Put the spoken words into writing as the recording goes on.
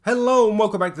Hello and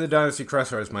welcome back to the Dynasty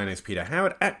Crossroads. My name is Peter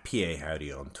Howard at PA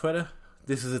Howdy on Twitter.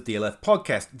 This is the DLF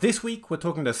podcast. This week we're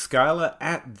talking to Schuyler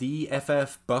at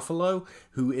TheFFBuffalo,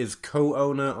 who is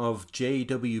co-owner of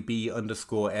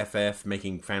JWB_FF,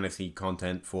 making fantasy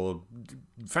content for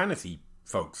fantasy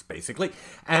folks, basically.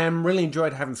 Really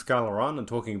enjoyed having Schuyler on and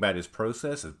talking about his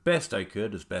process as best I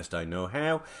could, as best I know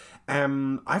how.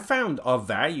 I found our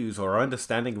values or our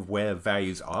understanding of where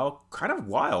values are kind of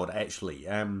wild, actually.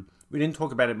 We didn't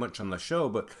talk about it much on the show,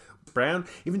 but Brown,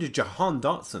 even to Jahan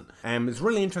Dotson. It's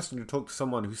really interesting to talk to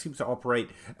someone who seems to operate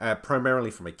primarily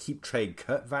from a keep trade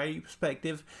cut value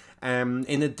perspective in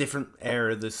a different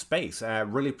area of this space.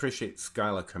 Really appreciate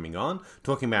Schuyler coming on,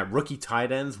 talking about rookie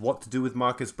tight ends, what to do with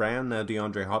Marcus Brown now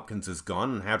DeAndre Hopkins is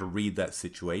gone, and how to read that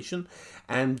situation,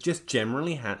 and just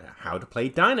generally how to play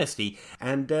Dynasty.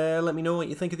 And let me know what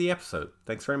you think of the episode.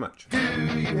 Thanks very much. Do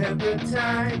you have the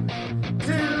time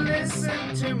to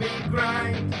listen to me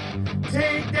grind?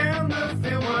 Take down the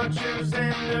film watchers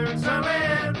and nerds all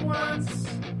at once.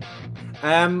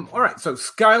 Alright, so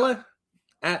Schuyler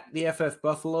at the FF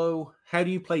Buffalo, how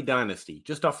do you play Dynasty?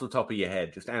 Just off the top of your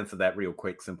head, just answer that real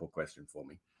quick, simple question for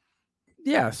me.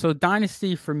 Yeah, so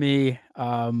Dynasty for me,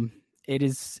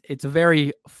 it's a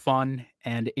very fun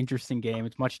and interesting game.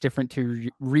 It's much different to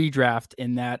redraft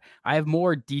in that I have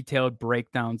more detailed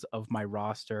breakdowns of my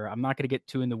roster. I'm not going to get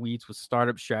too in the weeds with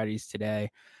startup strategies today,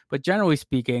 but generally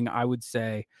speaking, I would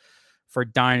say for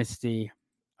Dynasty,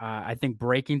 I think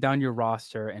breaking down your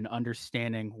roster and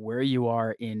understanding where you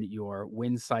are in your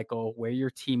win cycle, where your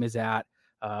team is at,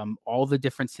 all the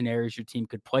different scenarios your team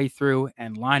could play through,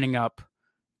 and lining up.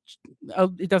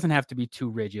 It doesn't have to be too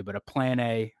rigid, but a plan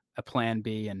A, a plan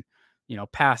B, and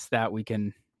past that we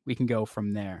can go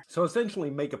from there. So essentially,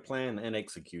 make a plan and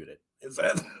execute it.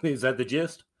 Is that the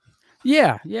gist?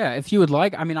 Yeah. If you would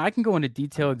like, I mean, I can go into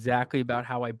detail exactly about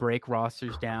how I break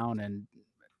rosters down and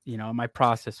my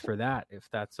process for that, if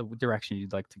that's a direction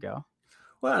you'd like to go.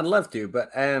 Well, I'd love to, but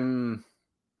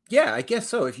yeah, I guess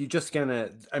so. If you're just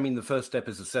the first step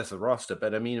is assess a roster,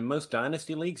 but in most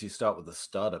Dynasty leagues, you start with a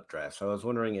startup draft. So I was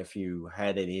wondering if you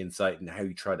had any insight into how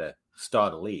you try to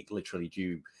start a league. Literally, do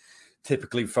you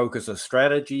typically focus a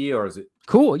strategy, or is it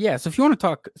cool? Yeah. So if you want to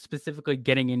talk specifically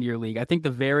getting into your league, I think the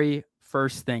very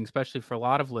first thing, especially for a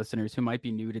lot of listeners who might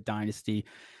be new to Dynasty,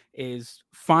 is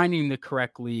finding the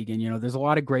correct league. And, there's a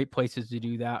lot of great places to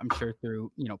do that. I'm sure through,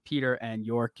 Peter and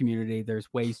your community, there's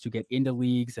ways to get into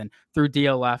leagues, and through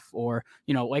DLF or,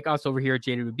 like us over here at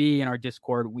JWB and our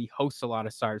Discord, we host a lot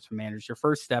of startups for managers. Your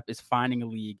first step is finding a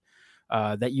league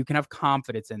that you can have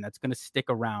confidence in, that's going to stick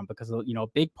around, because a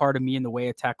big part of me in the way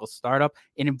I tackle startup,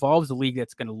 it involves a league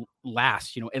that's going to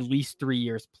last at least 3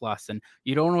 years plus, and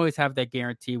you don't always have that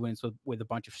guarantee when it's with a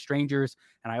bunch of strangers.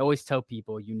 And I always tell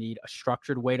people, you need a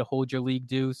structured way to hold your league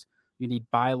dues. You need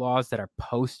bylaws that are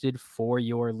posted for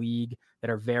your league that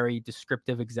are very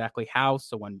descriptive exactly how,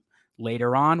 so when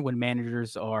later on when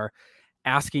managers are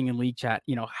asking in league chat,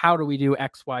 how do we do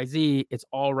XYZ? It's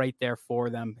all right there for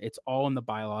them. It's all in the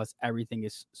bylaws. Everything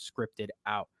is scripted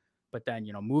out. But then,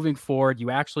 moving forward,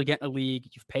 you actually get in a league,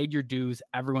 you've paid your dues,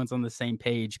 everyone's on the same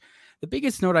page. The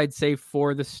biggest note I'd say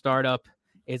for the startup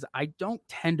is I don't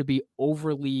tend to be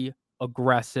overly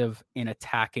aggressive in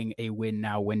attacking a win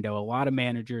now window. A lot of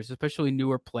managers, especially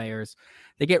newer players,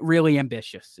 they get really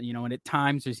ambitious, and at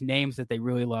times there's names that they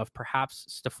really love.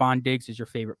 Perhaps Stephon Diggs is your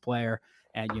favorite player,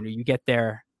 and you get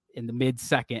there in the mid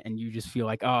second and you just feel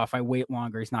like, oh, if I wait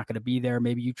longer, he's not going to be there.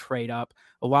 Maybe you trade up.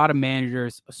 A lot of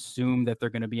managers assume that they're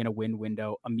going to be in a win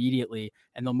window immediately,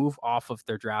 and they'll move off of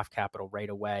their draft capital right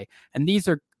away. And these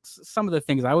are some of the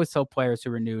things I always tell players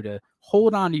who are new to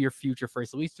hold on to your future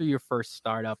first, at least through your first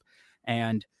startup.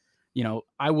 And,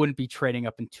 I wouldn't be trading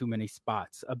up in too many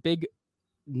spots. A big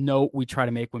note we try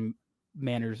to make when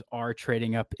managers are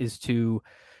trading up is to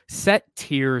set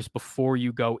tiers before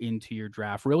you go into your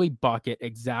draft. Really bucket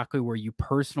exactly where you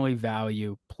personally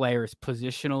value players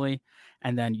positionally,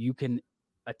 and then you can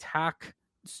attack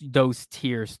those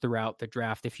tiers throughout the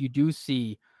draft. If you do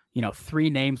see 3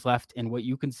 names left in what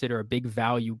you consider a big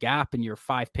value gap and you're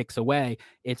 5 picks away,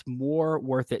 it's more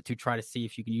worth it to try to see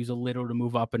if you can use a little to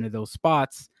move up into those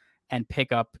spots and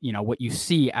pick up, what you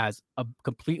see as a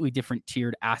completely different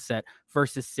tiered asset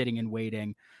versus sitting and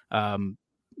waiting,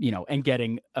 and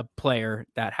getting a player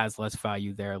that has less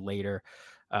value there later.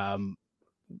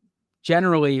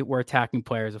 Generally, we're attacking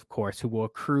players, of course, who will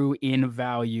accrue in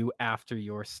value after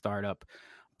your startup.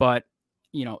 But,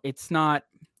 it's not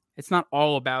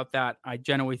all about that. I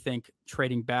generally think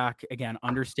trading back, again,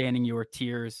 understanding your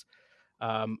tiers.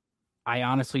 I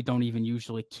honestly don't even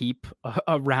usually keep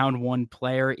a round one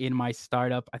player in my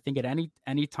startup. I think at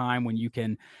any time when you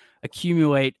can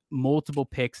accumulate multiple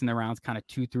picks in the rounds kind of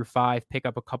 2 through 5, pick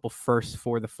up a couple firsts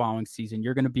for the following season,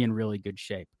 you're going to be in really good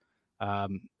shape.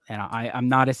 And I'm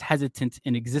not as hesitant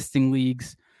in existing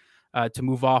leagues to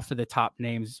move off of the top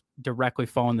names directly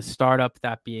following the startup.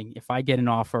 That being, if I get an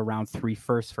offer around 3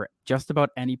 firsts for just about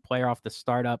any player off the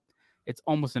startup, it's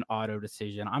almost an auto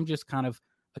decision. I'm just kind of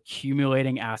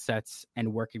accumulating assets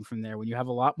and working from there. When you have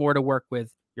a lot more to work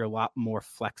with, you're a lot more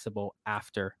flexible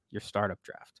after your startup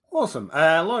draft. Awesome.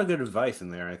 A lot of good advice in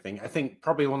there, I think. I think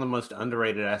probably one of the most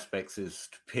underrated aspects is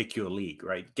to pick your league,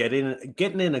 right? Getting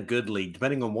in a good league,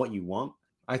 depending on what you want.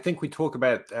 I think we talk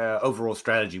about overall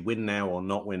strategy, win now or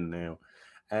not win now,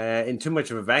 in too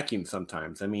much of a vacuum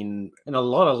sometimes. I mean, in a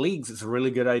lot of leagues, it's a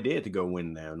really good idea to go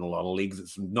win now. In a lot of leagues,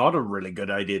 it's not a really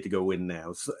good idea to go win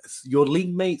now. So your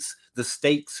league mates, the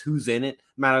stakes, who's in it,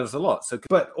 matters a lot. So,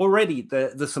 but already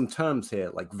there's some terms here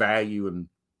like value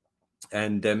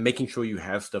and making sure you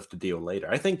have stuff to deal later.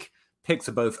 I think picks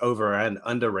are both over and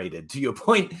underrated. To your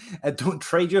point, don't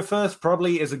trade your first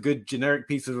probably is a good generic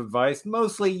piece of advice.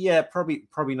 Mostly, yeah, probably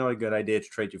not a good idea to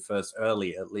trade your first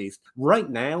early, at least. Right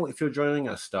now, if you're joining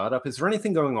a startup, is there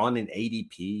anything going on in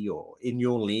ADP or in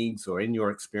your leagues or in your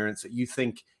experience that you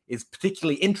think is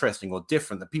particularly interesting or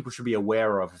different that people should be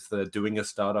aware of if they're doing a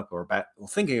startup or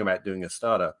thinking about doing a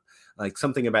startup? Like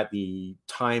something about the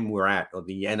time we're at or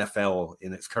the NFL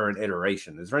in its current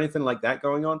iteration. Is there anything like that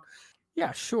going on?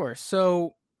 Yeah, sure.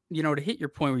 So, to hit your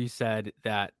point where you said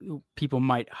that people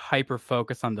might hyper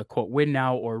focus on the quote win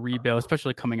now or rebuild,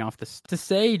 especially coming off this, to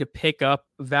say to pick up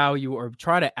value or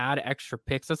try to add extra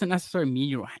picks doesn't necessarily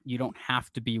mean you don't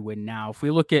have to be win now. If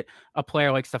we look at a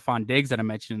player like Stephon Diggs that I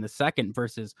mentioned in the second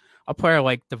versus a player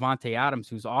like Devontae Adams,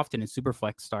 who's often in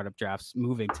Superflex startup drafts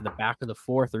moving to the back of the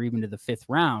 4th or even to the 5th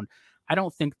round, I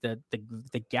don't think that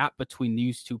the gap between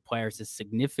these two players is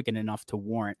significant enough to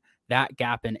warrant that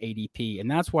gap in ADP. And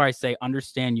that's why I say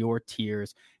understand your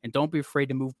tiers and don't be afraid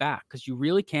to move back because you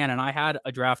really can. And I had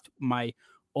a draft, my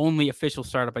only official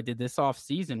startup I did this off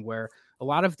season, where a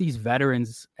lot of these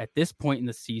veterans at this point in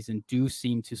the season do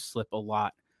seem to slip a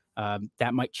lot.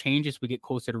 That might change as we get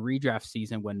closer to redraft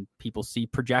season when people see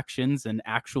projections and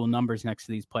actual numbers next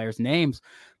to these players' names.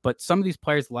 But some of these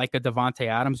players like a Devontae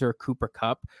Adams or a Cooper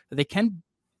Kupp, they can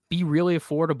be really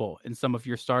affordable in some of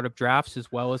your startup drafts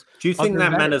as well as. Do you think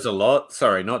that matters a lot?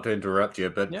 Sorry, not to interrupt you,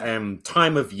 but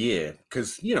time of year,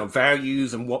 because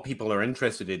values and what people are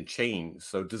interested in change.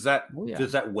 So does that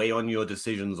weigh on your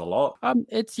decisions a lot?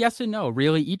 It's yes and no.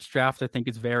 Really, each draft I think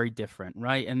is very different,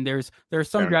 right? And there are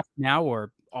some drafts now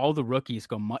where all the rookies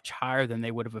go much higher than they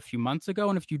would have a few months ago.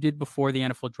 And if you did before the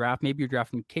NFL draft, maybe you're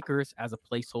drafting kickers as a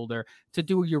placeholder to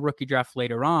do your rookie draft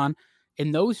later on.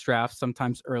 In those drafts,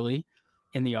 sometimes early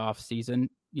in the off season,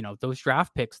 those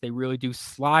draft picks, they really do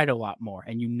slide a lot more.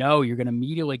 And you're going to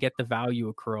immediately get the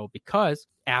value accrual because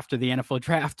after the NFL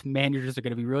draft, managers are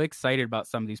going to be really excited about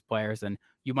some of these players and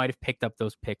you might have picked up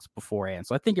those picks beforehand.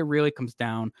 So I think it really comes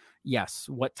down, yes,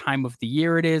 what time of the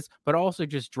year it is, but also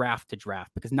just draft to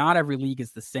draft because not every league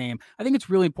is the same. I think it's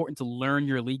really important to learn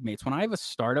your league mates. When I have a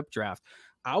startup draft,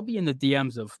 I'll be in the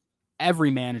DMs of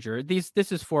every manager. This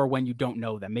is for when you don't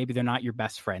know them. Maybe they're not your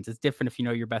best friends. It's different if you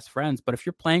know your best friends, but if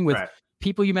you're playing with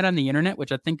people you met on the internet,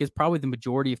 which I think is probably the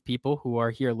majority of people who are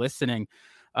here listening,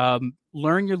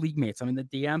 learn your league mates. I mean, the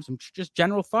DMs and just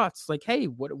general thoughts like, hey,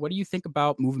 what do you think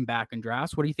about moving back in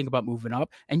drafts? What do you think about moving up?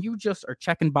 And you just are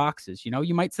checking boxes.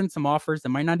 You might send some offers that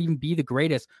might not even be the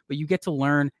greatest, but you get to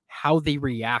learn how they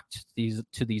react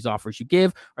to these offers you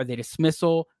give. Are they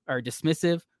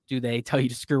dismissive? Do they tell you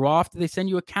to screw off? Do they send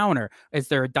you a counter? Is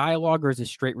there a dialogue or is it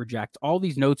straight reject? All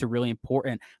these notes are really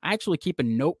important. I actually keep a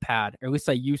notepad, or at least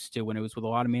I used to when it was with a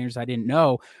lot of managers I didn't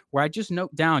know, where I just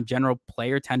note down general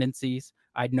player tendencies.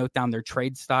 I'd note down their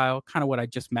trade style, kind of what I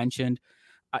just mentioned.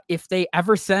 If they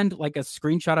ever send like a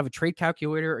screenshot of a trade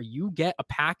calculator or you get a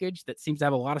package that seems to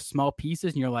have a lot of small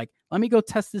pieces and you're like, let me go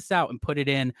test this out and put it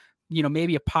in,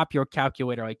 maybe a popular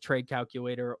calculator like Trade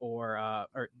Calculator or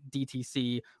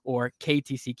DTC or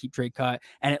KTC, Keep Trade Cut,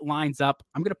 and it lines up.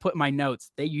 I'm going to put in my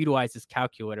notes, they utilize this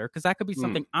calculator because that could be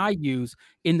something I use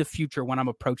in the future when I'm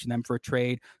approaching them for a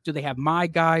trade. Do they have my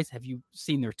guys? Have you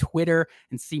seen their Twitter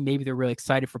and see maybe they're really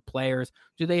excited for players?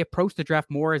 Do they approach the draft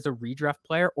more as a redraft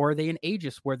player, or are they an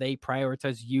aegis where they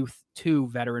prioritize youth to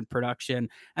veteran production?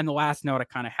 And the last note I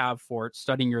kind of have for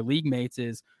studying your league mates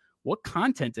is, what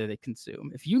content do they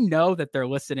consume? If you know that they're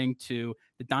listening to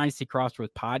the Dynasty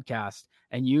Crossroads podcast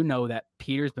and you know that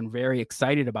Peter's been very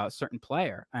excited about a certain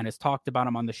player and has talked about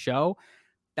him on the show,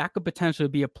 that could potentially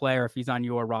be a player if he's on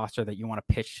your roster that you want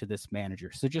to pitch to this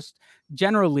manager. So just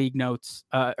general league notes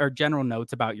or general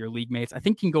notes about your league mates, I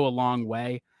think can go a long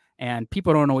way. And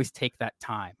people don't always take that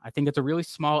time. I think it's a really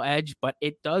small edge, but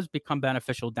it does become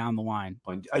beneficial down the line.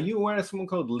 Are you aware of someone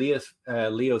called Leo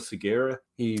Segura?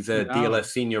 He's a No.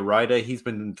 DLS senior writer. He's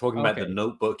been talking about Okay. the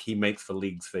notebook he makes for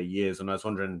leagues for years, and I was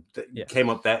wondering, Yeah. came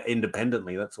up that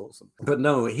independently. That's awesome. But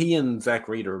no, he and Zach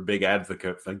Reed are a big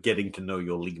advocate for getting to know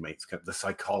your league mates, the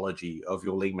psychology of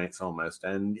your league mates almost.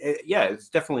 And it's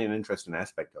definitely an interesting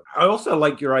aspect of it. I also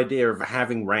like your idea of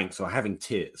having ranks or having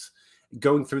tiers.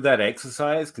 Going through that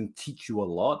exercise can teach you a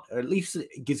lot. Or at least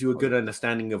it gives you a good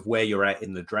understanding of where you're at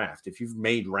in the draft. If you've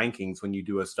made rankings when you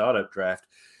do a startup draft,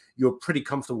 you're pretty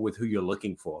comfortable with who you're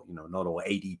looking for. You know, not all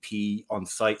ADP on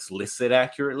sites lists it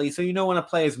accurately. So you know when a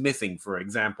player's missing, for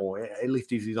example, at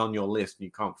least if he's on your list and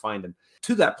you can't find him.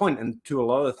 To that point, and to a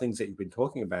lot of the things that you've been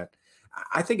talking about,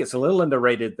 I think it's a little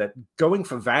underrated that going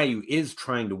for value is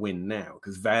trying to win now,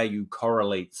 because value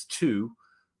correlates to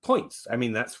points. I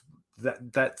mean, that's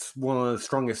one of the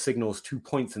strongest signals to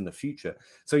points in the future.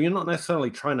 So you're not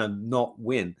necessarily trying to not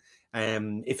win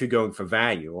if you're going for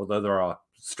value, although there are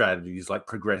strategies like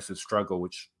progressive struggle,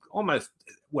 which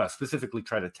specifically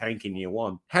try to tank in year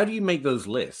one. How do you make those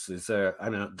lists? I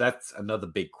know that's another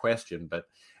big question, but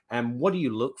what do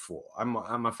you look for?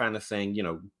 I'm a fan of saying,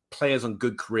 players on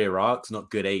good career arcs,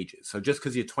 not good ages. So just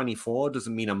because you're 24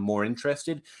 doesn't mean I'm more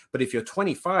interested. But if you're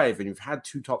 25 and you've had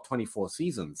 2 top 24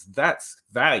 seasons, that's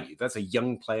value. That's a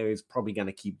young player who's probably going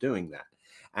to keep doing that.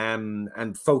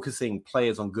 And focusing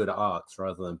players on good arcs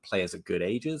rather than players at good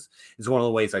ages is one of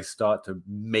the ways I start to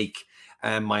make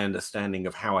my understanding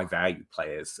of how I value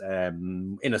players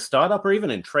in a startup or even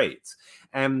in trades.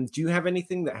 Do you have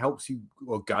anything that helps you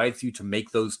or guides you to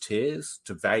make those tiers,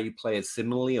 to value players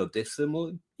similarly or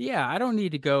dissimilarly? Yeah, I don't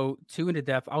need to go too into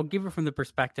depth. I'll give it from the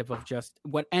perspective of just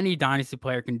what any Dynasty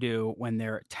player can do when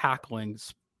they're tackling,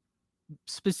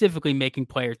 specifically making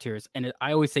player tiers. And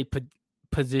I always say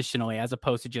positionally, as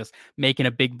opposed to just making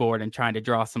a big board and trying to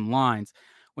draw some lines.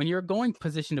 When you're going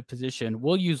position to position,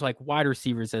 we'll use like wide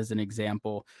receivers as an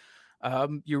example.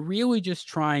 You're really just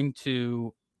trying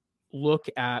to look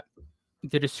at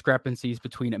the discrepancies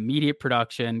between immediate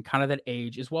production, kind of that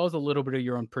age, as well as a little bit of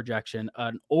your own projection.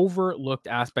 An overlooked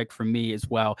aspect for me as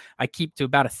well. I keep to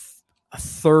about a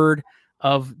third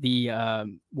of the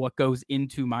what goes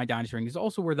into my Dynasty ring is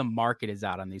also where the market is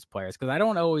at on these players, because I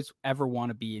don't always ever want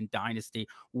to be in Dynasty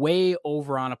way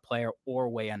over on a player or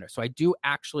way under. So I do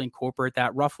actually incorporate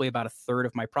that roughly about a third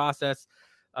of my process.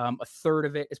 A third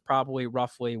of it is probably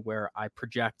roughly where I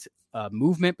project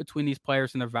movement between these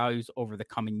players and their values over the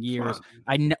coming years. Smart.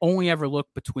 I only ever look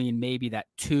between maybe that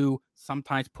 2,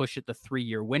 sometimes push it the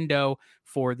 3-year window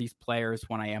for these players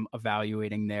when I am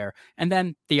evaluating there. And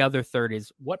then the other third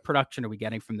is what production are we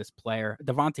getting from this player?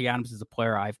 Davante Adams is a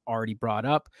player I've already brought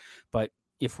up, but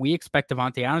if we expect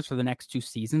Davante Adams for the next 2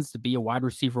 seasons to be a wide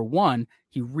receiver 1,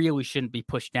 he really shouldn't be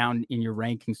pushed down in your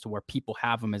rankings to where people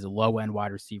have him as a low-end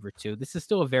wide receiver 2. This is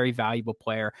still a very valuable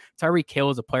player. Tyreek Hill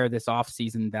is a player this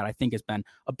offseason that I think has been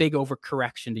a big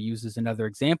overcorrection, to use as another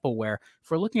example, where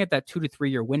if we're looking at that 2 to 3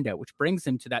 year window, which brings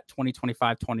him to that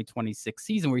 2025-2026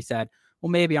 season where he said, well,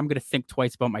 maybe I'm going to think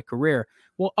twice about my career.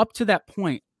 Well, up to that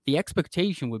point, the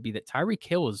expectation would be that Tyreek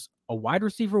Hill is a wide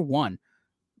receiver 1,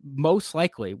 most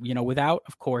likely, without,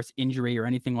 of course, injury or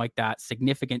anything like that,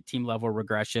 significant team level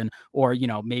regression, or,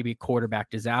 maybe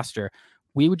quarterback disaster.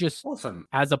 We would just, awesome.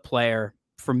 As a player,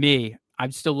 for me,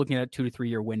 I'm still looking at a 2 to 3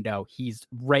 year window. He's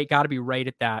got to be right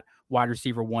at that wide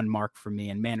receiver 1 mark for me.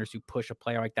 And manners who push a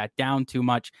player like that down too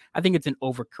much, I think it's an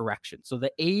overcorrection. So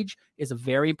the age is a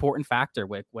very important factor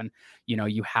when,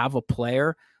 you have a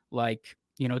player like,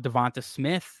 Devonta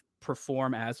Smith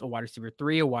perform as a wide receiver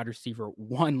 3, a wide receiver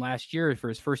 1 last year for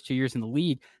his first 2 years in the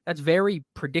league. That's very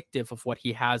predictive of what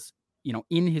he has,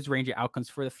 in his range of outcomes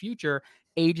for the future.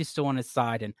 Age is still on his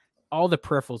side, and all the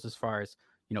peripherals as far as,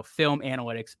 film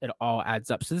analytics, it all adds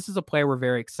up. So this is a player we're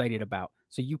very excited about.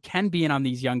 So you can be in on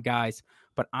these young guys,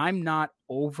 but I'm not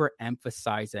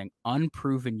overemphasizing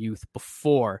unproven youth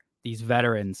before these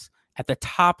veterans at the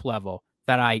top level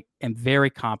that I am very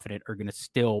confident are going to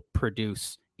still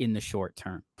produce in the short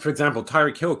term. For example,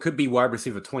 Tyreek Hill could be wide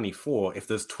receiver 24 if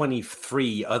there's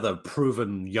 23 other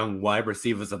proven young wide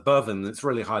receivers above him. It's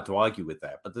really hard to argue with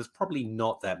that, but there's probably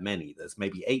not that many. There's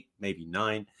maybe 8, maybe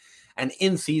 9. And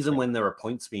in season, when there are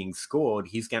points being scored,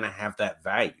 he's going to have that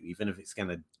value, even if it's going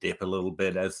to dip a little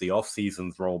bit as the off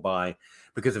seasons roll by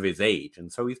because of his age.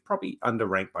 And so he's probably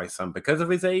underranked by some because of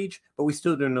his age, but we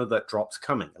still don't know that drop's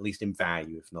coming, at least in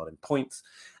value, if not in points.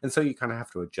 And so you kind of have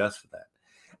to adjust for that.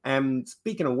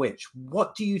 Speaking of which,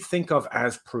 what do you think of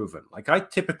as proven? Like I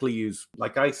typically use,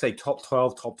 like I say, top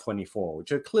 12, top 24,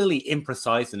 which are clearly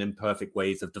imprecise and imperfect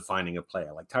ways of defining a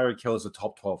player. Like Tyreek Hill is a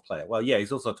top 12 player. Well, yeah,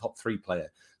 he's also a top 3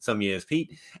 player some years,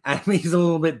 Pete. And he's a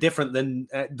little bit different than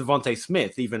Devontae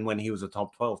Smith, even when he was a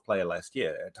top 12 player last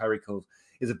year. Tyreek Hill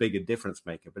is a bigger difference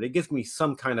maker, but it gives me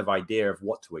some kind of idea of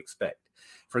what to expect.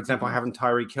 For example, having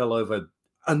Tyreek Hill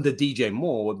under DJ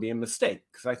Moore would be a mistake,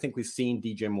 because I think we've seen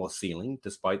DJ Moore's ceiling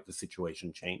despite the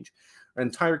situation change.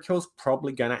 And Tyreek Hill's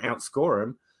probably going to outscore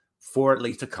him for at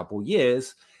least a couple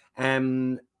years.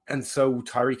 And so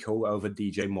Tyreek Hill over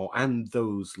DJ Moore and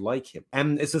those like him.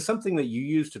 And is there something that you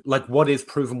use to, like, what is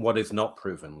proven, what is not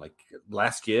proven? Like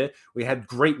last year, we had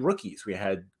great rookies. We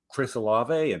had Chris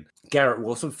Olave and Garrett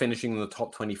Wilson finishing in the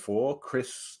top 24,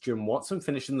 Christian Watson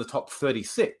finishing in the top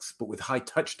 36, but with high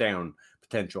touchdown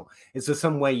potential. Is there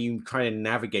some way you try to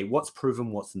navigate what's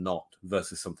proven, what's not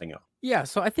versus something else? Yeah,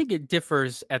 so I think it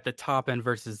differs at the top end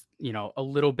versus, a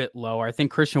little bit lower. I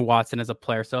think Christian Watson as a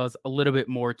player still has a little bit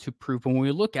more to prove. But when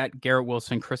we look at Garrett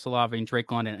Wilson, Chris Olave, and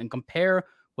Drake London and compare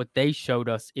what they showed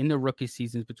us in the rookie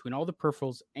seasons between all the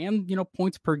peripherals and,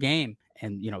 points per game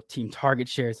and, team target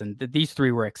shares. And these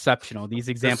three were exceptional. These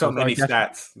examples There's so many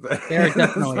stats.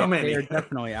 They are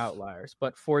definitely outliers.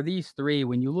 But for these three,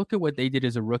 when you look at what they did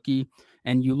as a rookie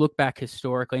and you look back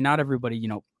historically, not everybody,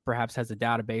 perhaps has a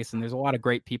database, and there's a lot of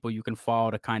great people you can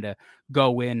follow to kind of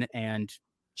go in and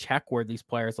check where these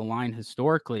players align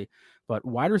historically. But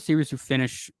wide receivers who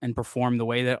finish and perform the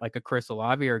way that like a Chris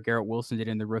Olave or Garrett Wilson did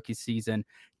in the rookie season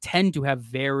tend to have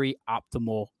very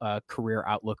optimal career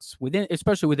outlooks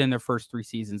especially within their first 3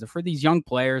 seasons. And for these young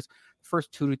players, the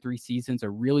first 2 to 3 seasons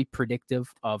are really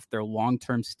predictive of their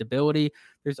long-term stability.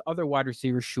 There's other wide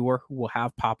receivers, sure, who will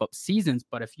have pop-up seasons,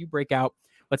 but if you break out,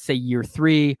 let's say year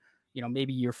 3,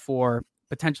 maybe year 4,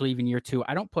 potentially even year 2,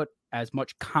 I don't put as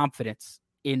much confidence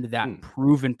into that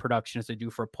proven production as I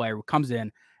do for a player who comes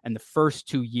in and the first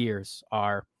 2 years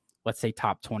are, let's say,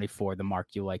 top 24, the mark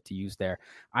you like to use there.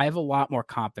 I have a lot more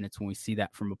confidence when we see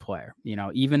that from a player.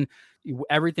 Even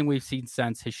everything we've seen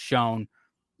since has shown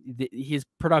his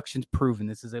production's proven.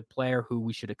 This is a player who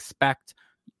we should expect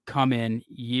come in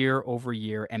year over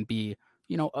year and be,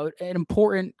 an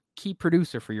important key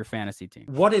producer for your fantasy team.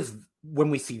 What is when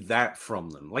we see that from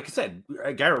them? Like I said,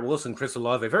 Garrett Wilson, Chris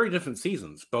Olave, very different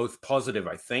seasons, both positive,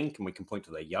 I think, and we can point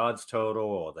to their yards total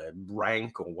or their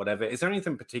rank or whatever. Is there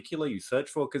anything particular you search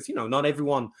for? Because, not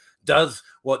everyone does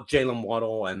what Jalen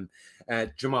Waddle and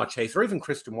Jamar Chase or even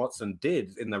Christian Watson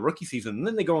did in their rookie season, and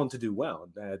then they go on to do well.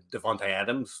 Devontae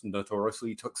Adams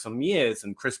notoriously took some years,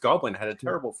 and Chris Godwin had a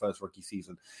terrible first rookie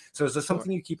season. So is there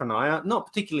something you keep an eye on? Not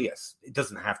particularly, it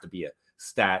doesn't have to be a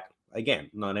stat. Again,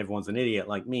 not everyone's an idiot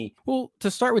like me. Well,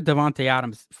 to start with Devontae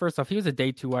Adams, first off, he was a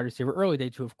day 2 wide receiver, early day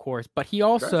 2, of course, but he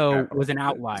also was an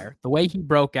outlier. The way he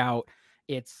broke out,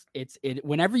 it's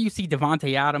whenever you see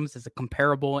Devontae Adams as a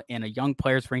comparable in a young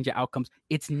player's range of outcomes,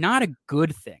 it's not a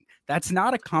good thing. That's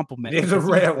not a compliment. It's a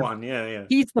rare one. Yeah.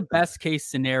 He's the best case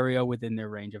scenario within their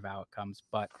range of outcomes.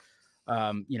 But,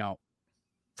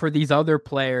 for these other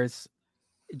players,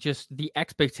 just the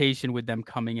expectation with them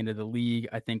coming into the league,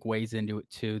 I think, weighs into it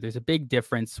too. There's a big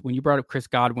difference. When you brought up Chris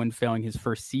Godwin failing his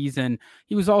first season,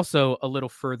 he was also a little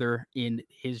further in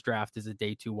his draft as a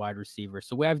day 2 wide receiver.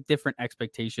 So we have different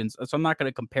expectations. So I'm not going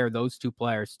to compare those 2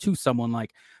 players to someone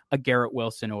like a Garrett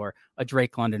Wilson or a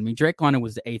Drake London. I mean, Drake London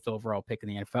was the 8th overall pick in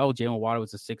the NFL. Jalen Waddle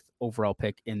was the 6th overall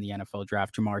pick in the NFL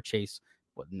draft. Jamar Chase,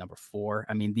 number 4.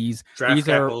 I mean, these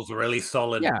capital's really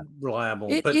solid, reliable.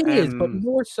 It is, but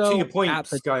more so to your point,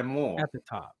 Sky Moore at the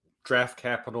top. Draft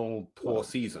capital, poor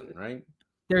season, right?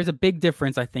 There's a big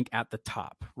difference, I think, at the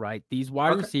top, right? These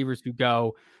wide receivers who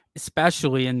go,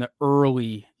 especially in the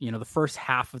early, the first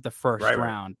half of the first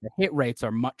round, the hit rates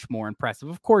are much more impressive.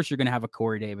 Of course, you're going to have a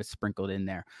Corey Davis sprinkled in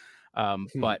there.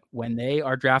 But when they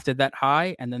are drafted that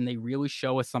high and then they really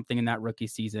show us something in that rookie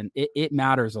season, it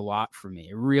matters a lot for me.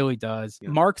 It really does. Yeah.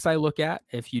 Marks I look at,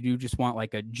 if you do just want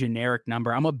like a generic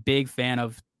number, I'm a big fan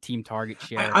of team target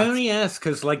share. I only ask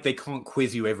because they can't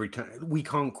quiz you every time. We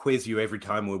can't quiz you every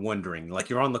time we're wondering. Like,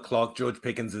 you're on the clock, George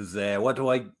Pickens is there.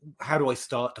 How do I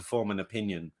start to form an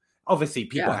opinion? Obviously,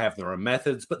 people have their own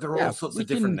methods, but there are all sorts of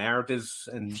different narratives.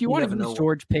 And if you want to use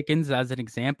George Pickens as an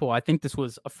example, I think this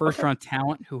was a first-round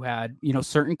talent who had,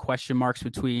 certain question marks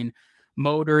between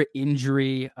motor,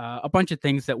 injury, a bunch of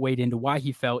things that weighed into why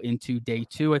he fell into day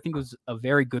 2. I think it was a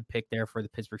very good pick there for the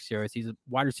Pittsburgh Steelers. He's a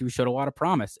wide receiver, showed a lot of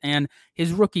promise, and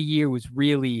his rookie year was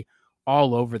really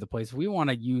all over the place. If we want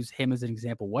to use him as an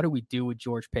example, what do we do with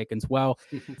George Pickens? Well,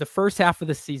 the first half of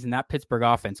the season, that Pittsburgh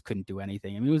offense couldn't do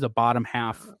anything. I mean, it was a bottom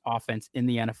half offense in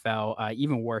the NFL,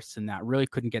 even worse than that. Really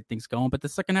couldn't get things going. But the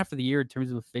second half of the year, in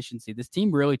terms of efficiency, this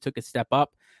team really took a step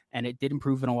up, and it did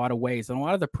improve in a lot of ways. And a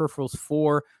lot of the peripherals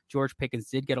for George Pickens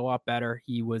did get a lot better.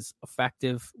 He was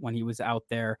effective when he was out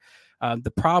there.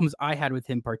 The problems I had with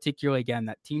him, particularly, again,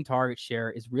 that team target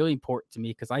share is really important to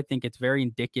me because I think it's very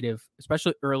indicative,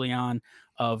 especially early on,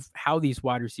 of how these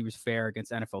wide receivers fare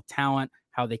against NFL talent,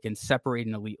 how they can separate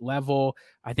an elite level.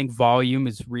 I think volume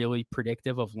is really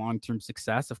predictive of long-term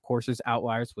success. Of course, there's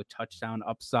outliers with touchdown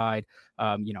upside,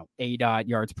 ADOT,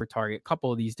 yards per target, a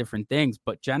couple of these different things.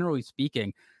 But generally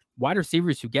speaking, wide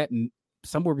receivers who get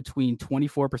somewhere between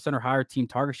 24% or higher team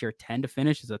target share tend to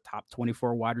finish as a top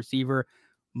 24 wide receiver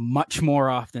much more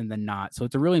often than not. So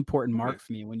it's a really important mark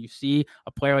for me. When you see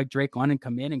a player like Drake London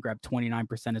come in and grab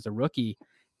 29% as a rookie,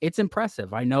 it's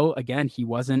impressive. I know, again, he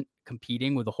wasn't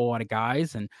competing with a whole lot of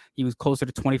guys, and he was closer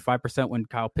to 25% when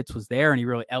Kyle Pitts was there, and he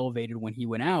really elevated when he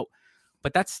went out.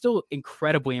 But that's still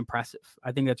incredibly impressive.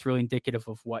 I think that's really indicative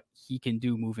of what he can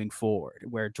do moving forward,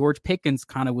 where George Pickens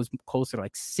kind of was closer to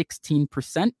like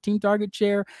 16% team target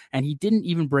share, and he didn't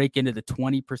even break into the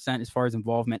 20% as far as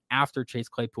involvement after Chase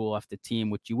Claypool left the team,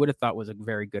 which you would have thought was a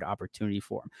very good opportunity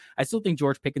for him. I still think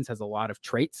George Pickens has a lot of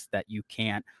traits that you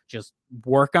can't just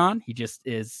work on. He just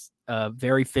is a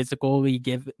very physically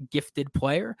gifted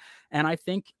player. And I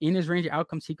think in his range of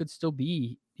outcomes, he could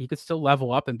still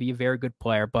level up and be a very good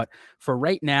player. But for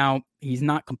right now, he's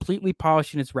not completely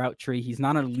polished in his route tree. He's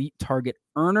not an elite target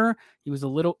earner. He was a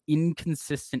little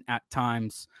inconsistent at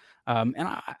times. And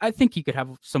I think he could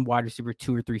have some wide receiver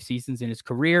 2 or 3 seasons in his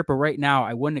career. But right now,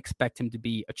 I wouldn't expect him to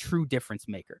be a true difference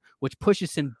maker, which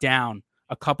pushes him down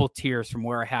a couple tiers from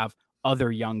where I have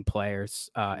other young players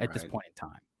at this point in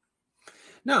time.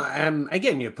 No,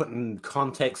 again, you're putting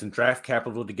context and draft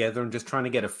capital together and just trying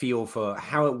to get a feel for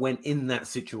how it went in that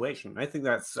situation. I think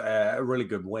that's a really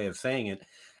good way of saying it.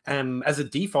 As a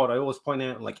default, I always point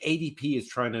out, like, ADP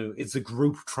it's a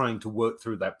group trying to work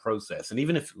through that process. And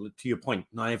even if, to your point,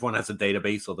 not everyone has a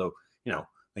database, although,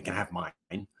 they can have mine.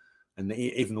 And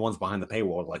even the ones behind the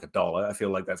paywall, like $1, I feel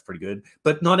like that's pretty good.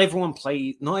 But not everyone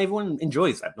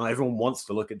enjoys that. Not everyone wants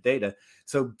to look at data.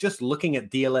 So just looking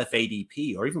at DLF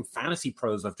ADP or even Fantasy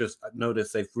Pros, I've just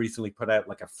noticed they've recently put out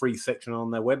like a free section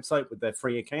on their website with their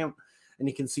free account. And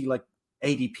you can see like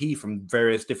ADP from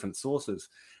various different sources.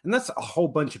 And that's a whole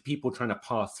bunch of people trying to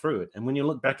pass through it. And when you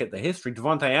look back at the history,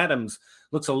 Devontae Adams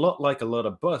looks a lot like a lot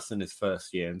of busts in his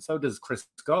first year. And so does Chris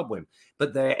Godwin.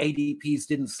 But their ADPs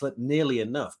didn't slip nearly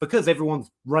enough because everyone's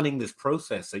running this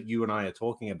process that you and I are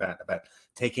talking about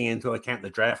taking into account the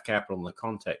draft capital and the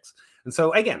context. And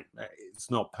so, again,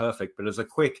 it's not perfect, but as a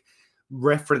quick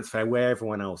reference for where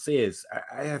everyone else is,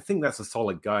 I think that's a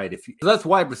solid guide. That's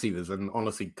wide receivers, and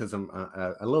honestly, because I'm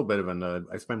a little bit of a nerd,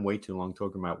 I spend way too long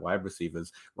talking about wide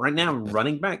receivers. Right now,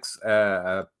 running backs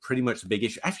are pretty much the big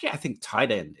issue. Actually, I think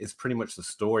tight end is pretty much the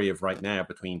story of right now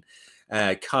between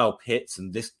Kyle Pitts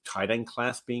and this tight end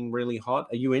class being really hot.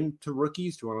 Are you into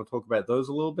rookies? Do you want to talk about those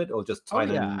a little bit, or just tight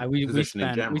end position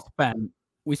in general?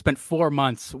 We spent 4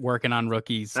 months working on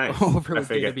rookies over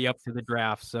to be up to the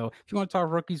draft. So if you want to talk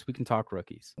rookies, we can talk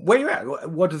rookies. Where you at?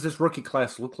 What does this rookie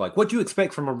class look like? What do you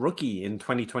expect from a rookie in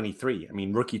 2023? I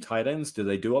mean, rookie tight ends, do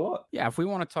they do a lot? Yeah, if we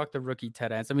want to talk to rookie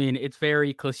tight ends, I mean, it's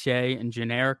very cliche and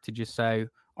generic to just say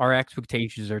our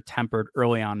expectations are tempered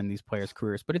early on in these players'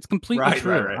 careers, but it's completely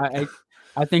true. Right.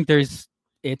 I think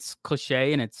it's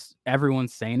cliche and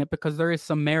everyone's saying it because there is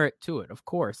some merit to it. Of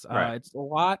course, it's a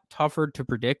lot tougher to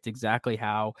predict exactly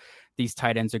how these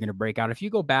tight ends are going to break out. If you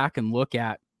go back and look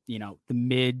at, the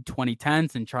mid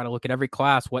 2010s and try to look at every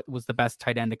class, what was the best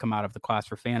tight end to come out of the class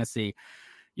for fantasy,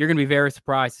 you're going to be very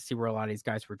surprised to see where a lot of these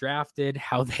guys were drafted,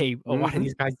 how a lot of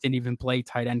these guys didn't even play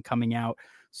tight end coming out.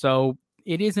 So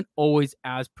it isn't always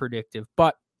as predictive,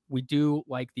 but we do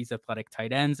like these athletic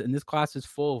tight ends, and this class is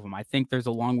full of them. I think there's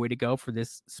a long way to go for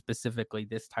this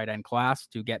tight end class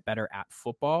to get better at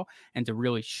football and to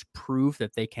really prove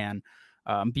that they can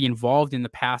be involved in the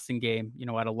passing game,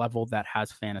 at a level that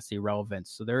has fantasy relevance.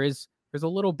 So there's a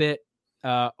little bit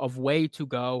of way to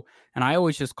go. And I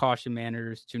always just caution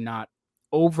managers to not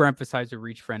overemphasize or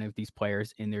reach for any of these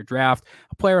players in their draft.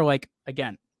 A player like,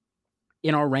 again,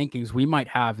 in our rankings, we might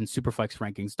have in Superflex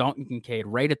rankings, Dalton Kincaid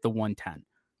right at the 110.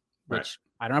 Which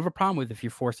I don't have a problem with if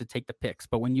you're forced to take the picks.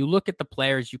 But when you look at the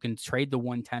players you can trade the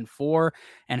 110 for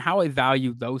and how I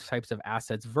value those types of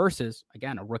assets versus,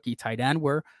 again, a rookie tight end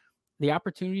where the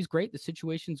opportunity is great, the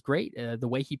situation's great, the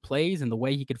way he plays and the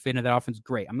way he could fit into that offense,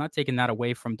 great. I'm not taking that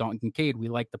away from Dalton Kincaid. We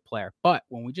like the player. But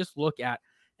when we just look at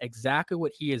exactly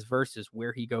what he is versus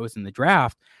where he goes in the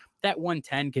draft, that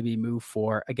 110 could be moved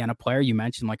for, again, a player you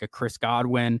mentioned like a Chris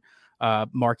Godwin,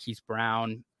 Marquise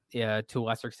Brown, to a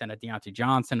lesser extent, a Deontay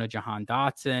Johnson, a Jahan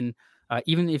Dotson.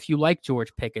 Even if you like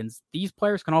George Pickens, these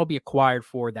players can all be acquired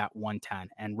for that 110.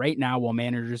 And right now, while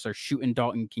managers are shooting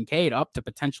Dalton Kincaid up to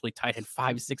potentially tight end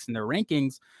 5-6 in their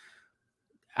rankings,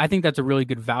 I think that's a really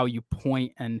good value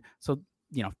point. And so,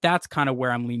 that's kind of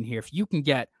where I'm leaning here. If you can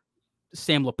get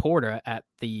Sam Laporta at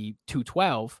the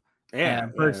 212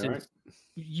 versus right.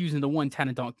 using the 110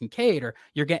 and Dalton Kincaid, or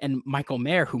you're getting Michael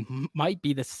Mayer, who might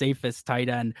be the safest tight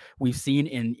end we've seen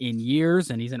in years,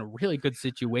 and he's in a really good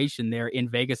situation there in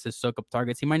Vegas to soak up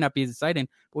targets. He might not be as exciting,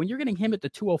 but when you're getting him at the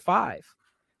 205,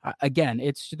 again,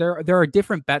 it's there are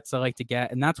different bets I like to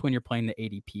get, and that's when you're playing the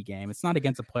ADP game. It's not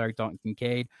against a player like Dalton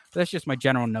Kincaid, but that's just my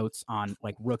general notes on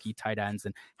like rookie tight ends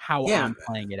and how I'm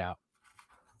playing it out.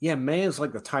 Yeah, Mayer's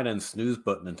like the tight end snooze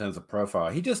button in terms of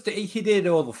profile. He did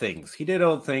all the things. He did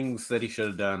all the things that he should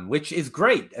have done, which is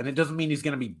great. And it doesn't mean he's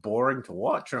going to be boring to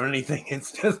watch or anything.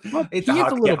 It's just it's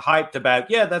hard to get hyped about.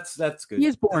 Yeah, that's good. He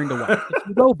is boring to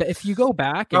watch. If you go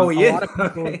back,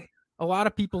 and a lot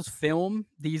of people's film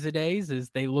these days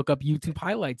is they look up YouTube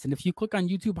highlights, and if you click on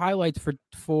YouTube highlights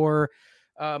for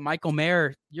Michael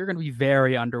Mayer, you're going to be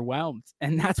very underwhelmed.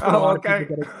 And that's what a lot of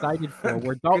people get excited for.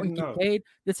 Where Dalton Kincaid,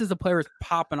 this is a player who's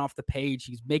popping off the page.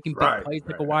 He's making big plays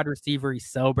like a wide receiver.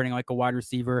 He's celebrating like a wide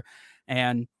receiver.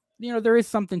 And, there is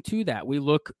something to that.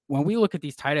 When we look at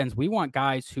these tight ends, we want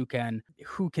guys who can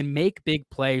make big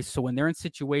plays. So when they're in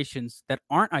situations that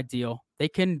aren't ideal, they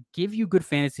can give you good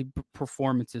fantasy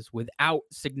performances without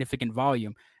significant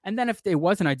volume. And then if there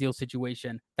was an ideal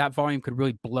situation, that volume could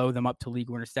really blow them up to league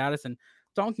winner status. And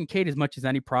Dalton Kincaid, as much as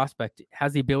any prospect,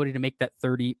 has the ability to make that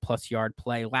 30-plus yard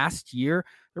play. Last year,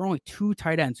 there were only 2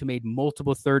 tight ends who made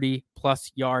multiple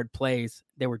 30-plus yard plays.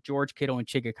 They were George Kittle and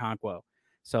Chigakonkwo.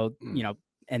 So,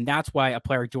 and that's why a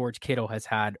player George Kittle has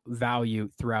had value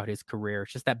throughout his career.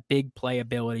 It's just that big play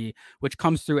ability, which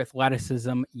comes through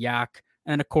athleticism, yak,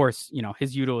 and of course,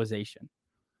 his utilization.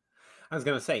 I was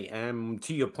going to say,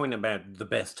 to your point about the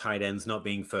best tight ends not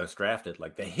being first drafted,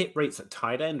 like the hit rates at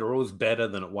tight end are always better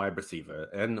than at wide receiver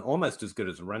and almost as good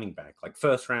as a running back. Like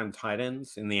first round tight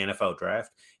ends in the NFL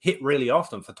draft hit really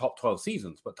often for top 12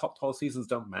 seasons, but top 12 seasons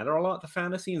don't matter a lot to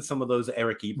fantasy. And some of those,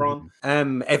 Eric Ebron,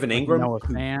 Evan Ingram,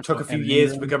 who took a few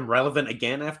years to become relevant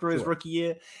again after his rookie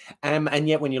year. And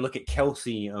yet when you look at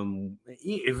Kelsey,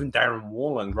 even Darren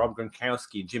Waller and Rob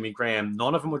Gronkowski, Jimmy Graham,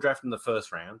 none of them were drafted in the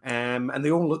first round. And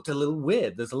they all looked a little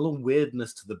weird. There's a little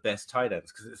weirdness to the best tight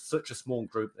ends because it's such a small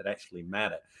group that actually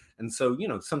matter. And so,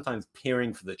 sometimes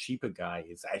peering for the cheaper guy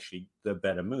is actually the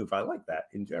better move. I like that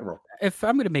in general. If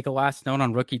I'm going to make a last note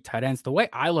on rookie tight ends, the way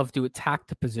I love to attack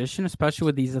the position, especially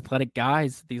with these athletic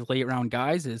guys, these late round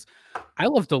guys, is I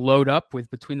love to load up with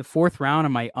between the 4th round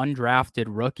and my undrafted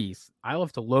rookies. I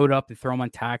love to load up and throw them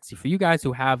on taxi. For you guys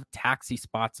who have taxi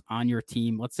spots on your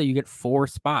team, let's say you get 4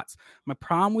 spots. My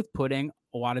problem with putting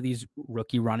a lot of these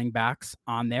rookie running backs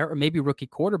on there, or maybe rookie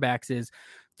quarterbacks, is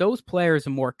those players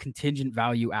are more contingent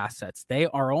value assets. They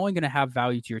are only going to have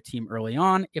value to your team early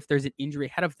on if there's an injury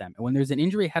ahead of them. And when there's an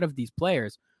injury ahead of these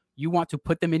players, you want to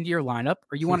put them into your lineup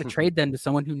or you want to trade them to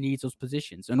someone who needs those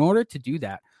positions. In order to do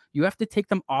that, you have to take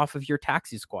them off of your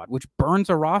taxi squad, which burns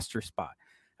a roster spot.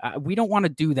 We don't want to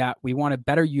do that. We want to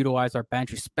better utilize our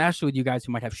bench, especially with you guys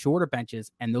who might have shorter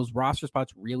benches, and those roster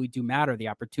spots really do matter, the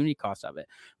opportunity cost of it.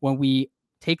 When we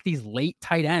take these late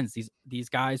tight ends, these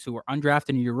guys who were undrafted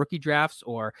in your rookie drafts,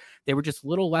 or they were just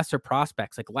little lesser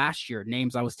prospects. Like last year,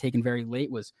 names I was taking very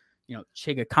late was,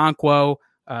 Chigakonkwo,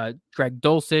 Greg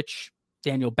Dulcich,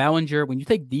 Daniel Bellinger. When you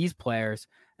take these players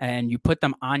and you put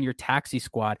them on your taxi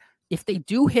squad, if they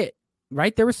do hit,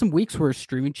 right, there were some weeks where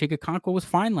streaming Chigakonkwo was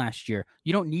fine last year.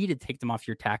 You don't need to take them off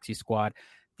your taxi squad.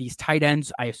 These tight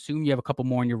ends, I assume you have a couple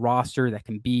more in your roster that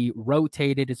can be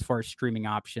rotated as far as streaming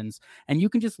options. And you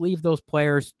can just leave those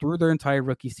players through their entire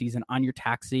rookie season on your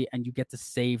taxi, and you get to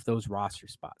save those roster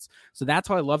spots. So that's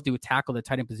how I love to tackle the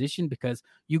tight end position, because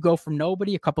you go from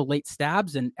nobody, a couple late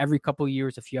stabs, and every couple of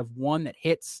years, if you have one that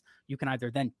hits, you can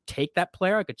either then take that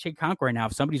player, like a Chigakonkwo right now,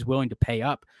 if somebody's willing to pay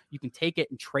up, you can take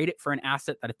it and trade it for an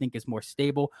asset that I think is more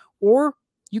stable, or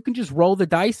you can just roll the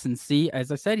dice and see. As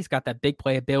I said, he's got that big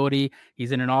play ability.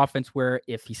 He's in an offense where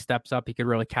if he steps up, he could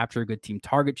really capture a good team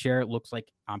target share. It looks like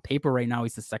on paper right now,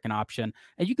 he's the second option.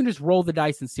 And you can just roll the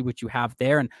dice and see what you have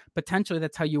there. And potentially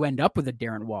that's how you end up with a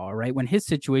Darren Waller, right? When his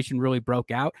situation really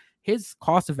broke out, his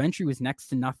cost of entry was next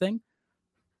to nothing.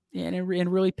 And it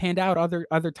really panned out.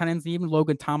 Other tight ends, even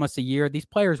Logan Thomas a year, these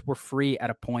players were free at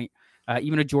a point.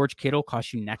 Even a George Kittle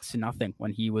cost you next to nothing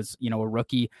when he was, a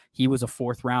rookie. He was a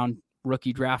 4th round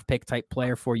rookie draft pick type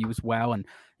player for you as well. And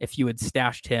if you had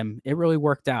stashed him, it really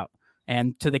worked out.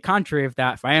 And to the contrary of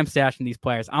that, if I am stashing these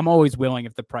players, I'm always willing,